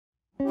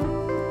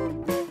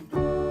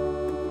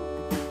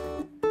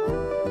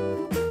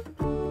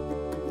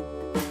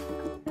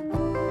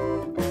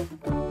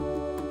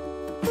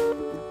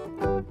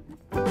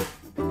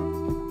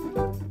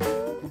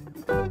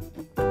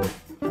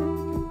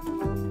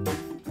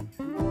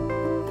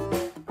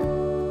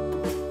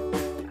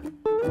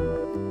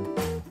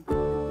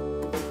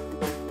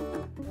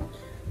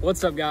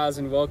What's up guys,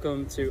 and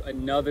welcome to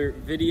another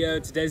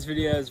video. Today's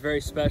video is very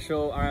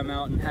special. I'm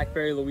out in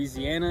Hackberry,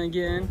 Louisiana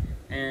again,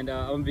 and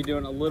I'm gonna be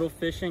doing a little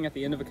fishing at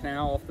the end of a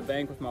canal off the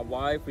bank with my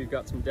wife. We've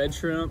got some dead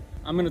shrimp.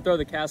 I'm gonna throw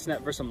the cast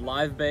net for some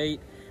live bait,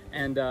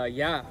 and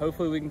yeah,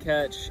 hopefully we can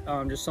catch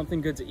just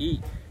something good to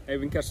eat. Maybe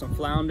we can catch some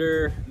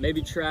flounder,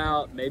 maybe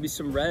trout, maybe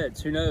some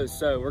reds, who knows.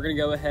 So we're gonna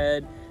go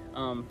ahead,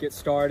 get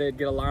started,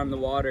 get a line in the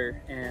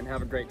water, and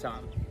have a great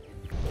time.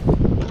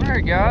 All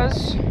right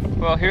guys,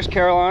 well here's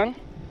Caroline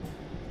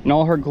in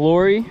all her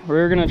glory.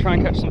 We're gonna try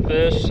and catch some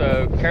fish.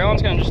 So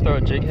Caroline's gonna just throw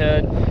a jig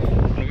head,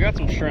 and we got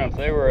some shrimp.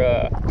 They were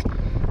a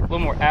little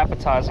more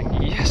appetizing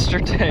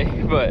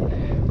yesterday, but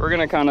we're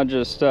gonna kind of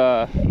just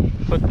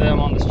put them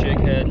on this jig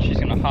head, and she's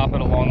gonna hop it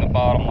along the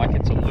bottom like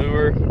it's a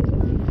lure.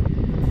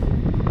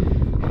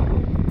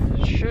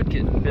 It should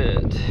get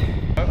bit.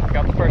 Oh,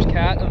 got the first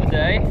cat of the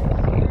day.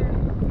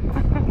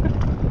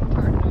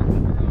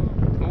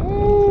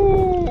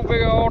 Ooh,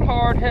 big old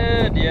hard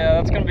head. Yeah,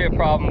 that's gonna be a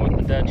problem with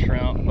the dead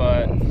shrimp,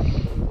 but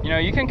you know,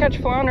 you can catch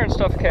flounder and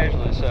stuff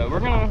occasionally, so we're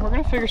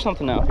gonna figure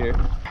something out here.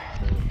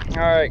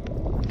 All right,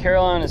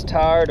 Caroline is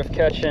tired of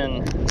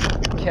catching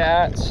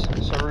cats,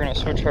 so we're gonna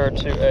switch her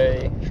to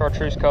a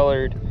chartreuse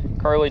colored,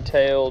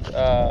 curly-tailed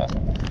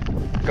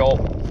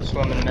gulp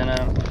swimming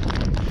minnow,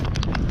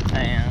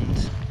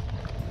 and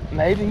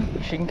maybe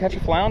she can catch a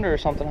flounder or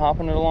something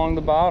hopping it along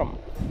the bottom.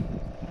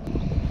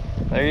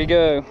 There you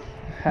go.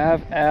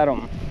 Have at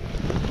 'em.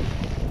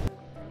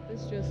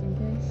 This just in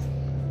case.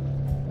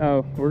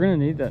 Oh, we're gonna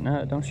need that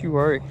net, don't you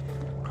worry.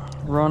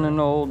 Running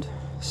old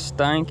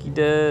stanky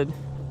dead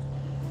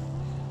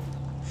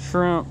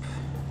shrimp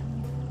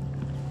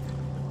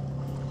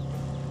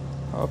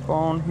up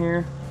on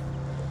here.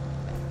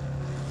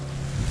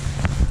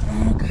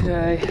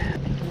 Okay,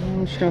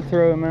 I'm just gonna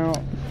throw him out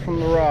from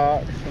the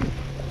rocks and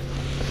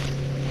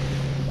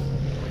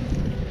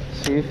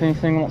see if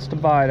anything wants to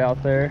bite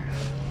out there.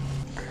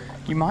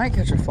 You might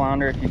catch a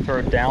flounder if you throw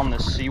it down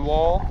this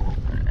seawall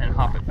and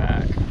hop it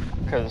back,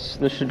 because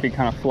this should be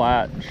kind of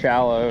flat and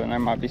shallow, and there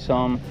might be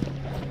some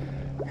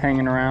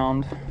hanging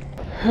around.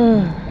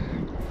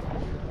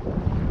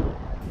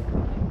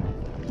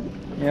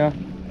 Yeah,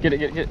 get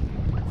it.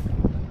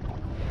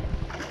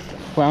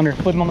 Flounder,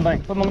 put him on the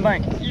bank, put him on the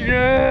bank.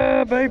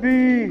 Yeah,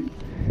 baby!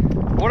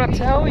 What'd I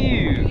tell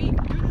you?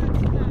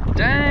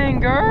 Dang,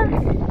 girl.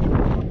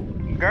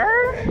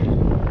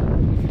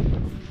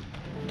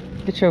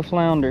 Get your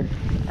flounder.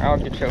 I'll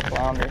get your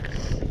flounder.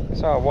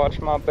 That's how I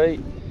watch my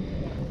bait.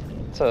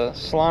 It's a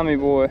slimy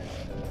boy.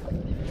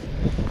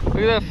 Look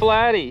at that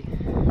flatty.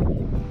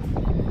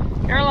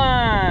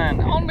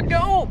 Caroline, on the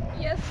go.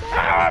 Yes, sir. Oh,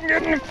 I'm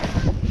getting it.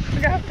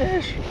 I got a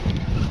fish.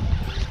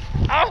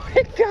 Oh,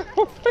 it got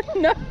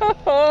no.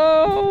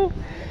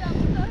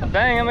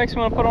 Dang, that makes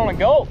me want to put on a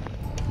gulp.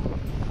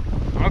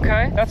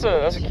 Okay, that's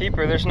a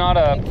keeper. There's not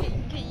a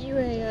Get you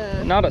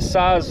a not a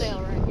size.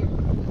 right here.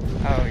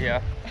 Oh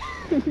yeah.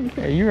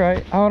 Yeah, you're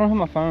right. Oh, I don't have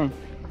my phone.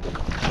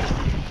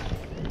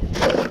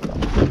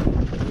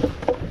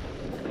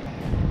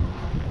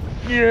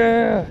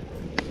 Yeah.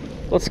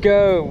 Let's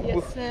go.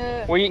 Yes,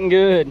 sir. We're eating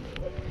good.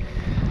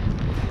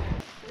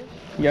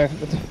 Yeah.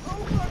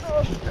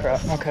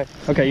 Crap.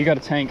 Okay, you got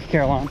a tank,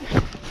 Caroline.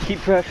 Keep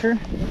pressure.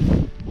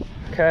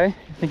 Okay.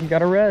 I think you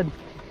got a red.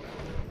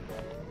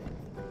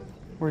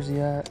 Where's he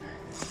at?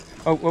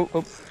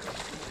 Oh.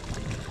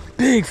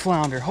 Big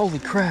flounder. Holy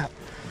crap.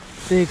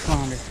 Big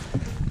flounder.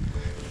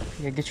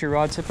 Yeah, get your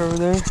rod tip over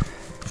there.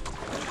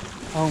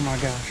 Oh my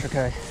gosh,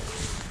 okay.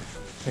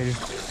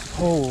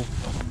 Oh.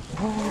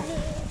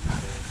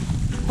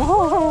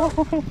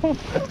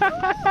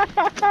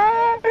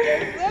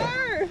 Yes,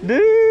 sir.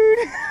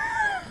 Dude!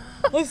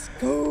 Let's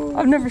go.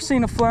 I've never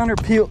seen a flounder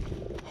peel.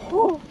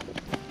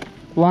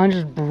 Line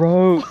just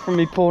broke from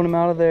me pulling him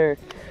out of there.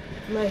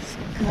 Let's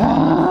go.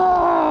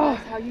 Ah.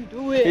 That's how you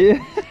do it.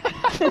 Yeah.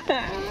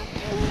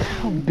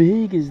 How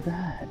big is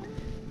that?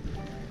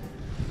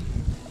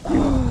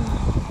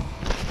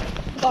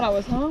 Thought I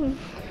was hung.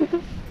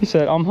 He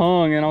said, I'm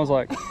hung, and I was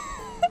like,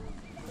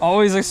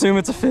 always assume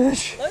it's a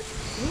fish.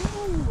 Let's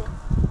go.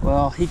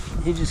 Well, he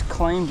just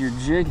claimed your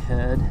jig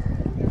head.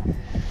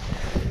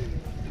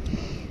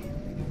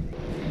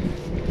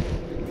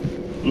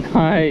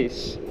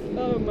 Nice.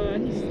 Oh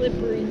man, he's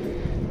slippery.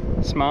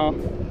 Smile.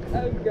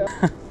 Oh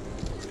god.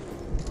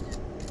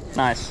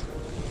 Nice.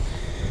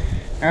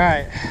 All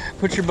right,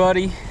 put your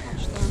buddy.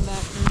 Just throw him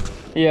back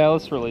then. Yeah,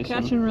 let's release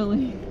him. Catch and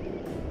release.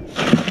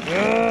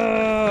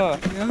 Yeah.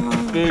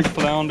 Big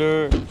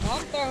flounder. I'm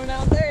throwing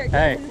out there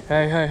again.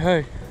 Hey.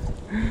 Hey.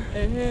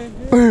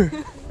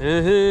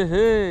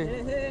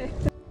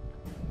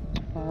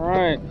 All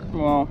right,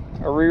 well,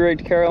 I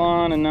re-rigged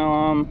Caroline, and now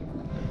I'm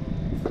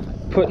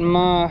putting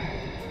my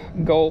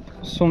gulp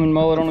swimming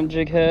mullet on a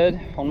jig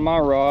head on my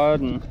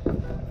rod, and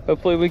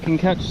hopefully we can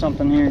catch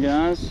something here,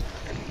 guys.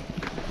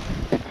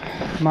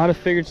 Might have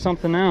figured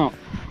something out.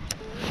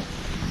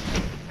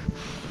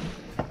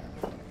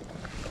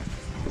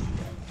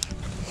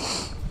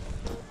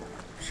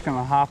 Just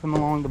gonna hop him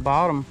along the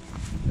bottom.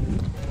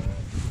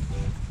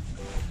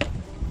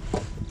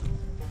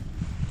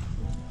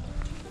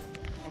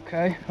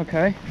 Okay,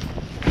 okay.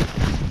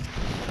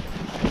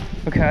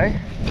 Okay.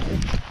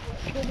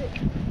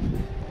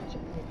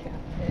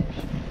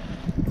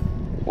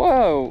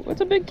 Whoa,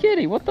 it's a big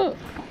kitty. What the? Okay,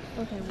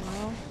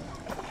 well.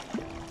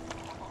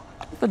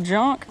 What the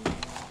junk?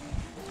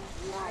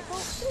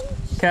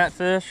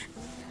 Catfish.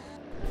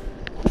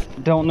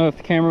 Don't know if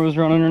the camera was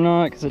running or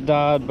not because it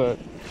died, but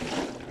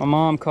my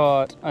mom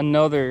caught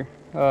another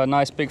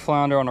nice big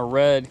flounder on a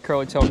red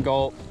curly-tailed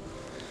gulp.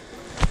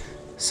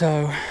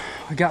 So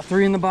we got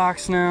 3 in the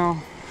box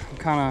now. I'm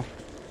kind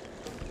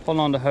of holding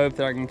on to hope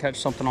that I can catch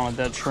something on a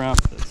dead shrimp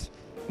that's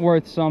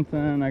worth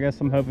something. I guess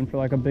I'm hoping for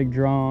like a big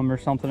drum or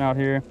something out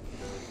here,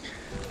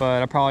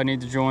 but I probably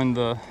need to join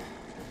the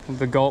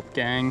gulp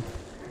gang.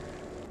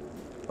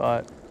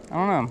 But I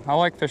don't know, I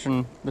like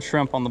fishing the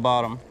shrimp on the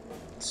bottom.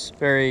 It's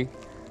very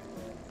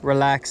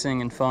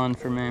relaxing and fun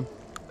for me.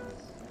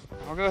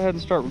 I'll go ahead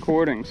and start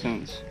recording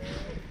since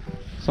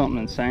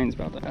something insane's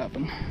about to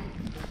happen.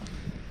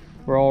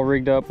 We're all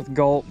rigged up with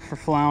gulp for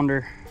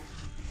flounder.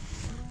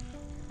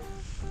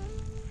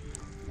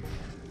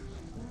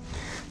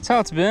 That's how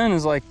it's been,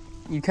 is like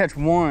you catch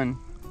one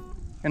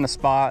in a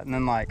spot and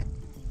then like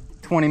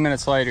 20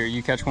 minutes later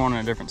you catch one in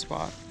a different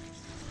spot.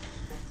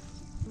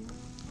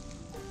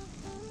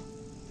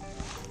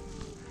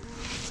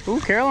 Ooh,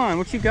 Caroline,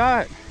 what you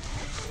got?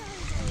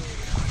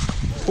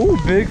 Ooh,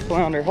 big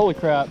flounder, holy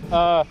crap. Come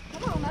on,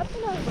 up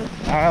and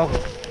over.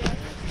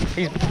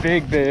 He's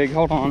big,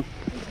 hold on.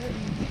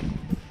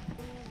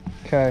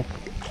 Okay.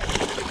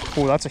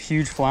 Oh, that's a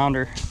huge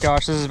flounder.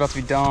 Gosh, this is about to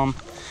be dumb.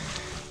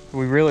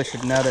 We really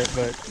should net it,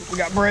 but we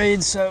got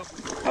braids, so...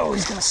 Oh,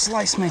 he's gonna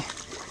slice me.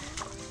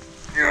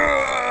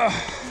 Ugh.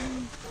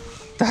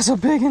 That's a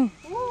big one.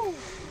 Whoa.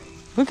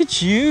 Look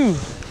at you.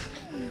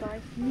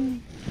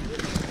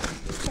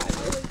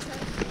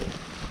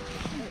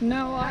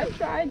 No, I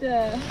tried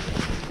to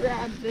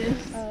grab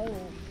this. Oh.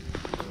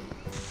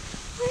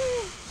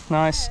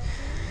 Nice.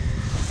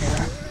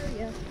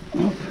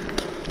 Yeah.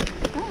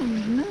 Oh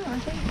no, I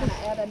think Kind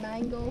of at an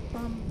angle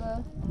from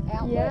the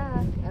outlet.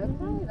 Yeah.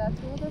 Okay, that's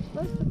where they're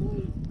supposed to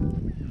be.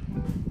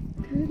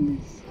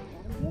 Goodness.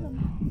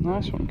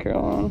 Nice one,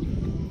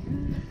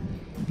 Caroline.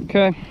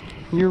 Okay,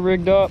 you're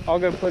rigged up. I'll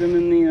go put him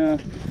in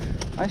the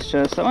ice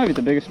chest. That might be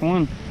the biggest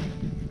one.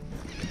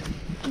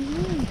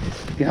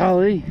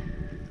 Golly.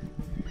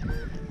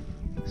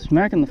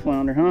 Smacking the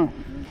flounder, huh?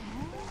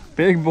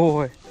 Big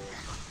boy.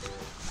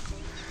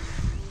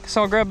 Guess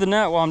I'll grab the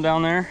net while I'm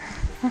down there.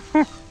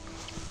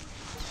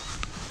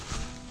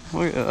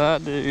 Look at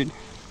that dude.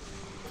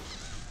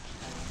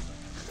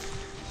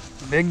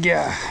 Big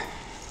guy.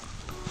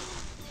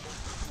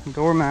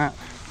 Doormat.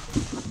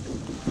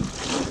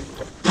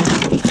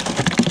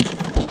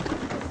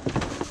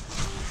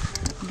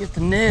 Get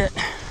the net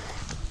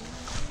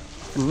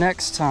for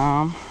next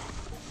time.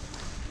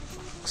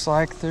 Looks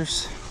like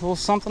there's a little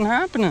something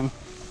happening.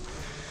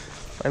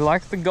 They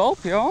like the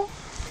gulp, y'all.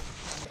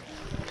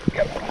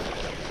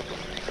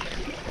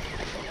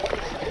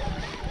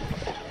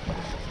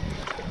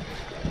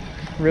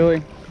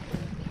 Really?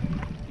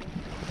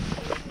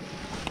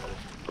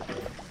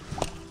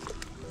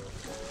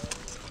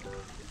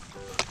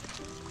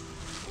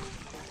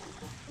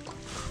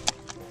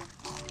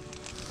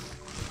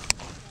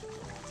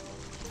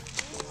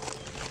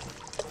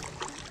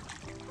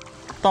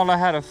 Thought I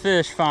had a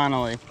fish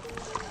finally.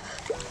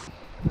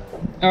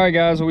 All right,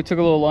 guys, well, we took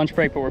a little lunch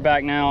break, but we're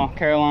back now.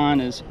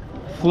 Caroline is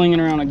flinging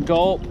around a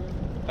gulp,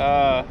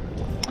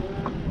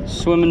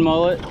 swimming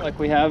mullet like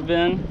we have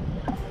been.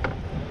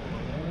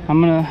 I'm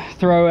gonna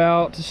throw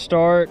out to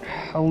start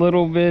a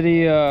little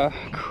bitty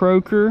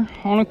croaker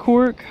on a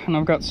cork, and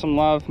I've got some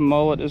live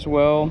mullet as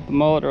well. The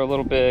mullet are a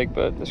little big,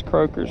 but this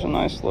croaker's a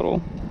nice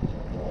little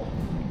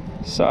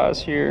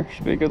size here.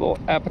 Should be a good little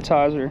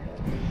appetizer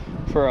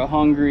for a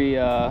hungry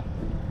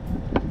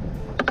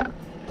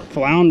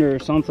flounder or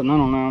something, I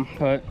don't know.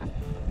 But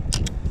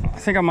I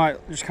think I might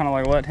just kind of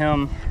like let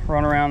him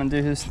run around and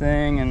do his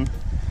thing and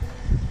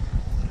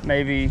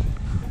maybe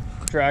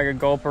drag a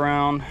gulp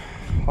around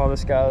while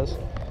this guy's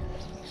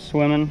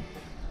swimming.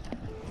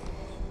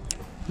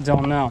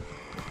 Don't know.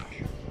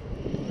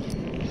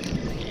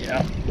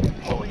 Yeah,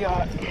 what we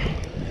got?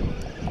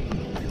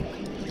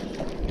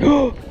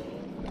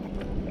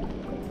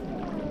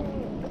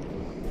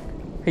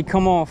 Hey,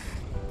 come off.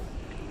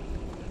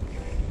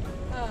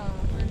 Oh,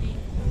 honey.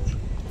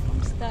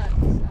 I'm stuck.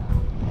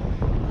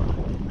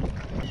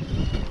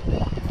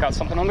 Got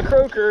something on the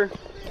croaker.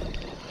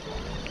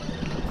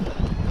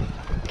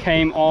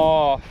 Came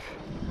off.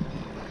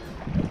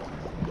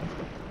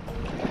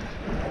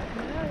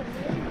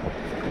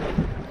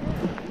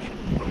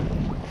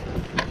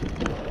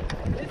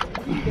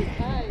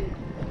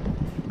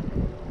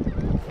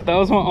 That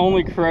was my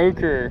only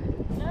croaker.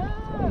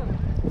 No.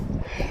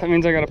 That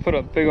means I gotta put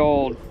a big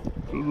old...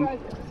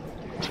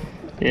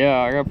 Yeah,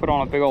 I gotta put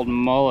on a big old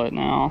mullet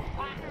now.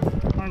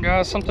 Oh,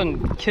 guys,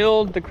 something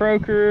killed the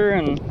croaker,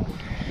 and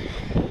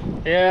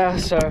yeah,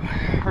 so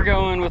we're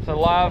going with a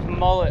live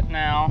mullet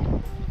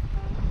now.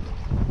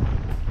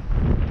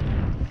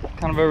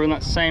 Kind of over in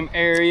that same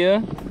area.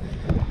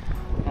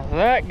 Now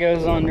that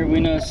goes under, we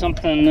know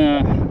something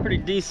pretty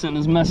decent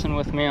is messing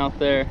with me out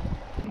there.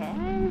 I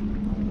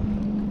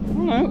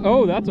don't know.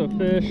 Oh, that's a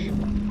fish.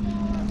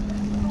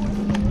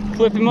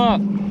 Flip him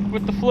up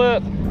with the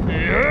flip.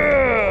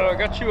 Yeah, I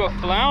got you a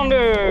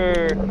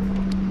flounder.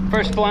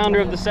 First flounder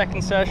of the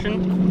second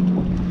session.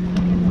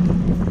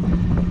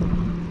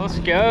 Let's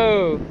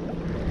go.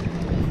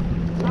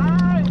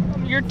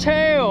 Your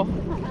tail.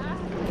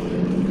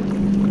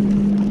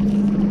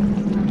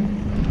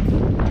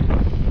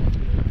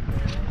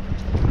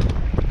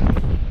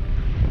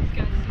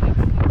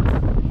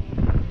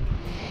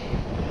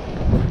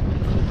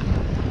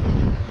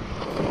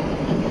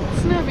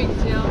 It's no big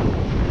deal.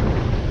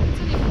 It's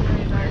not even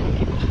very dark.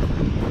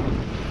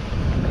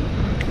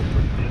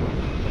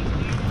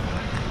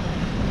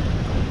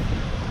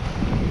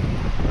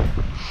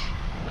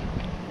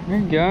 There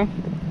you go.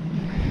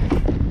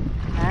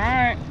 All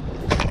right.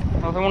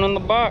 Another one in the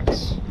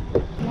box.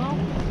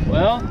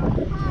 Well,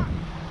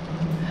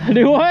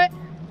 do what?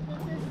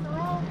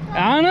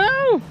 I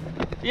know.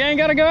 You ain't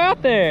gotta go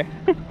out there.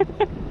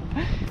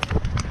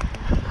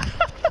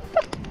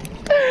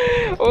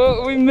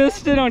 Well, we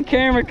missed it on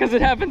camera because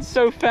it happened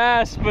so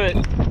fast, but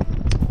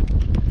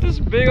this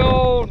big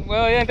old,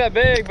 well, he ain't that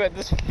big, but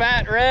this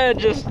fat red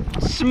just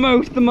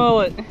smoked the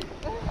mullet.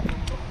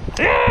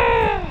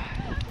 Yeah!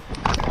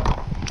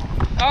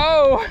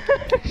 Oh,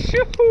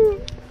 shoot.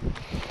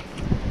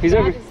 He's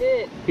over.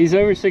 He's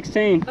over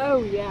 16.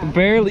 Oh yeah.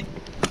 Barely.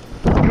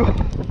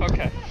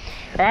 Okay.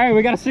 All right,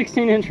 we got a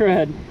 16-inch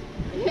red.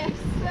 Yes,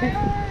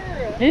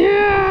 sir.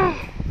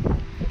 Yeah.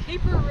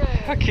 Keeper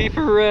red. A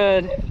keeper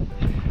red.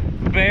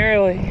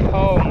 Barely.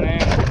 Oh man.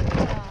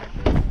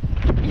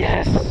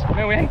 Yes.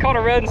 Man, we hadn't caught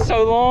a red in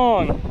so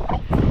long.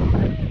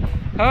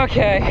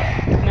 Okay.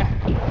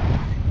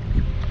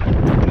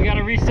 We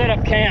gotta reset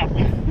up camp.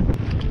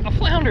 A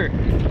flounder.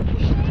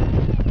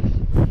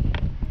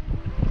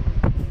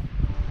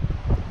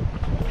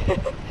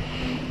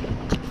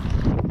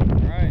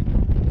 Alright.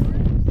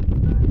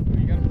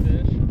 You got a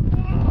fish?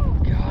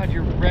 God,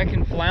 you're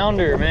wrecking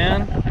flounder,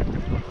 man.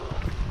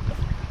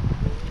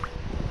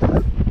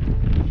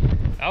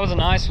 That was a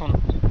nice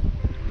one.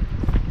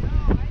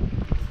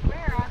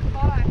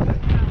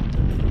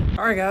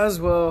 Alright guys,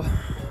 well,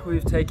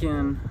 we've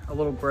taken a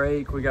little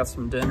break. We got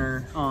some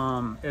dinner.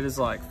 It is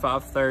like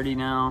 5:30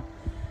 now,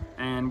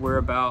 and we're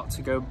about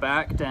to go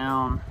back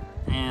down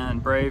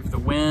and brave the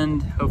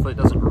wind. Hopefully it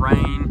doesn't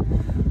rain.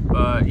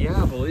 But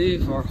yeah, I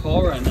believe our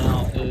haul right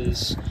now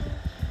is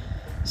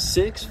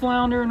 6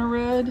 flounder in a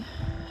red.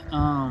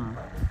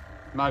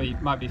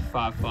 Might be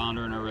 5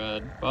 flounder in a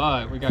red,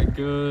 but we got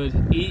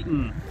good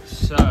eating.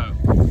 So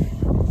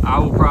I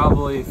will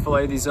probably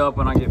fillet these up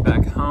when I get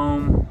back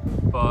home.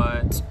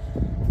 But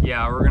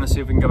yeah, we're gonna see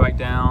if we can go back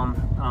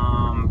down.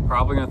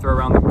 Probably gonna throw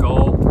around the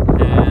gulp,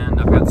 and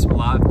I've got some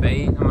live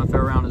bait I'm gonna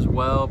throw around as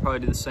well.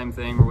 Probably do the same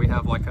thing where we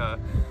have like a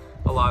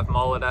live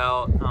mullet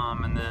out,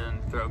 and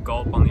then throw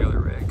gulp on the other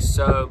rig.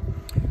 So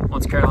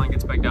once Caroline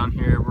gets back down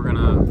here, we're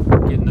gonna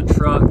get in the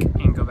truck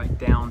and go back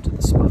down to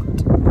the spot.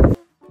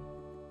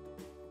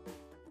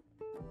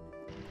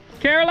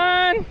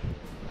 Caroline,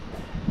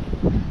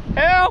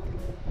 help!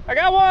 I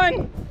got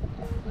one.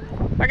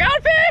 I got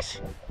a fish.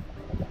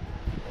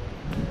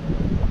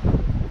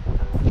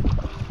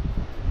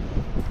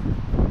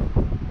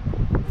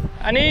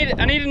 I need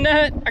a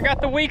net. I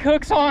got the weak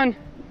hooks on.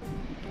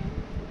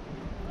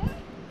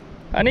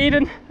 I need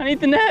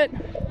the net.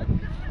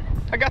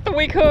 I got the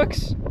weak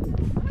hooks.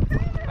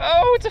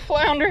 Oh, it's a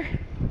flounder.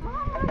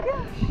 Oh my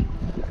gosh.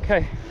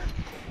 Okay,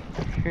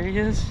 here he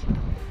is.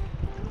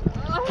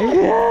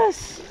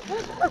 Yes,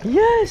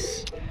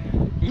 yes,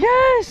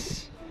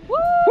 yes.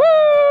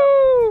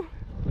 Woo!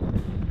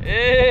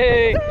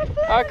 Hey,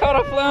 I caught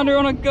a flounder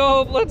on a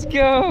gulp. Let's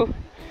go.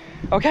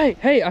 Okay,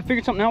 hey, I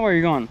figured something out where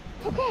you're going.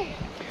 Okay.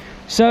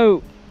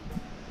 So,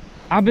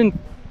 I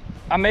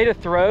made a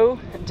throw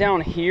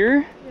down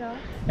here. Yeah.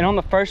 And on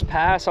the first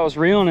pass, I was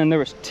reeling and there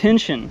was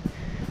tension.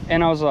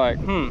 And I was like,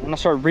 and I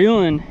started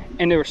reeling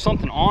and there was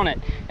something on it.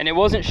 And it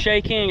wasn't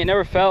shaking. It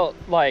never felt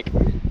like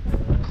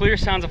clear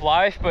signs of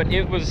life, but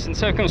it was,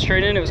 instead of coming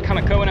straight in, it was kind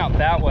of going out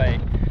that way.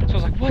 So I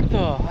was like, what the?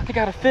 I think I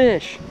got a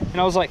fish. And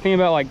I was like thinking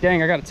about like,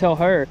 dang, I got to tell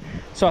her.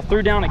 So I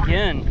threw down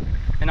again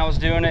and I was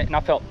doing it and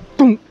I felt,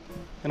 boom,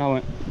 and I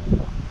went.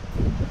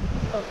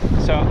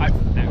 So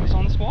it was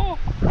on this wall.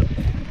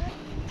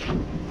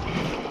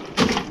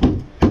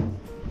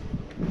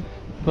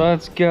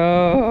 Let's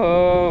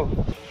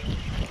go.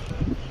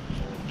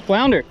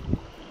 Flounder.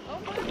 Oh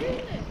my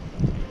goodness.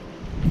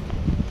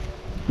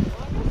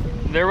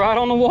 They're right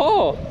on the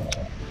wall.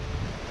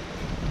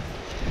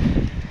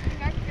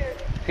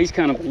 He's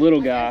kind of a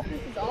little guy. This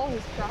is all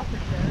his property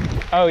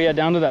there. Oh yeah,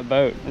 down to that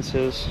boat. It's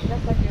his.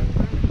 That's like your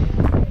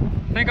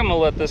friend. I think I'm gonna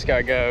let this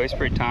guy go. He's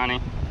pretty tiny.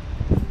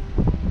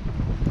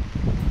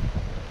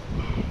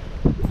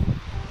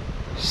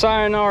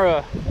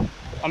 Sayonara,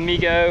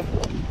 amigo.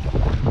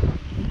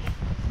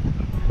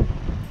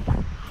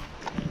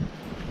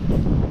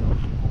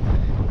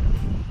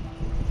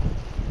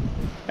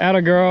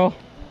 Atta girl.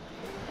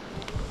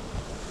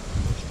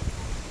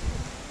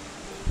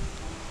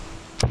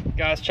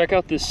 guys, check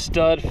out this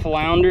stud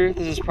flounder.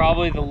 This is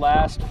probably the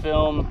last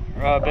film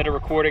bit of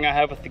recording I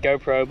have with the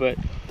GoPro, but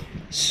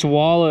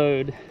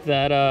swallowed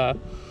that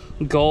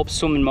gulp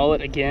swimming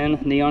mullet again,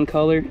 neon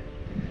color.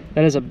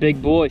 That is a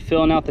big boy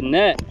filling out the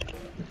net.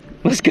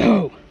 Let's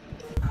go.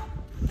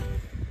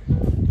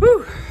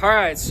 Whew. All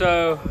right,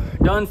 so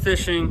done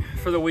fishing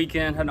for the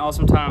weekend. Had an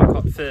awesome time,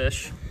 caught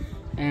fish.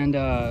 And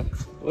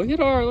look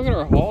at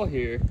our haul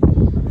here.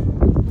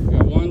 We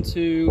got 1,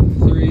 2,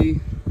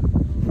 3,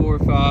 4,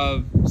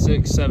 5,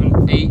 6,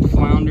 7, 8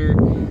 flounder,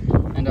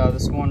 and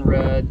this one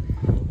red.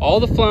 All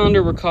the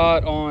flounder were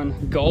caught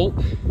on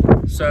gulp,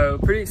 so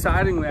pretty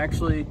exciting. We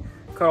actually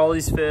caught all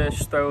these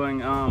fish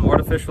throwing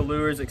artificial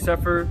lures,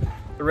 except for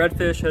the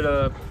redfish had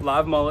a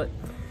live mullet.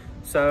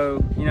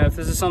 So, you know, if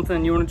this is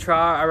something you want to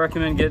try, I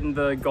recommend getting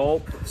the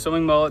gulp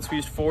swimming mullets. We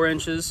used 4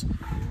 inches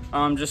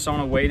just on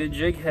a weighted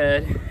jig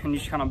head, and you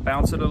just kind of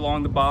bounce it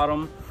along the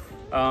bottom.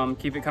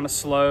 Keep it kind of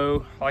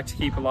slow. I like to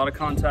keep a lot of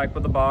contact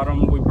with the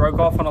bottom. We broke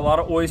off on a lot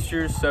of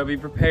oysters, so be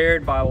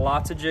prepared. Buy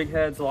lots of jig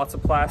heads, lots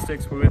of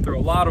plastics. We went through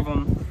a lot of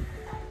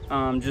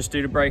them just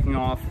due to breaking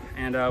off,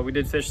 and we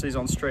did fish these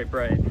on straight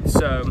braid.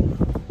 So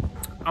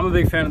I'm a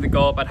big fan of the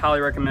gulp. I'd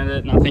highly recommend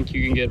it, and I think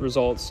you can get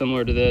results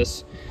similar to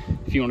this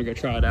if you want to go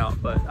try it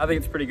out. But I think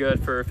it's pretty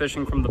good for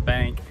fishing from the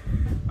bank.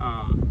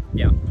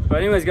 Yeah, but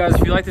anyways guys,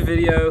 if you like the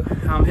video,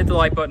 hit the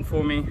like button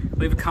for me,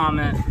 leave a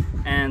comment,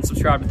 and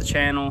subscribe to the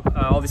channel.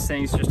 All these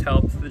things just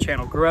help the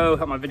channel grow,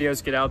 help my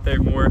videos get out there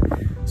more.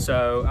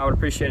 So I would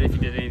appreciate it if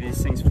you did any of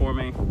these things for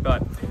me.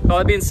 But with all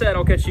that being said,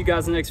 I'll catch you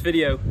guys in the next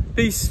video.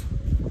 Peace.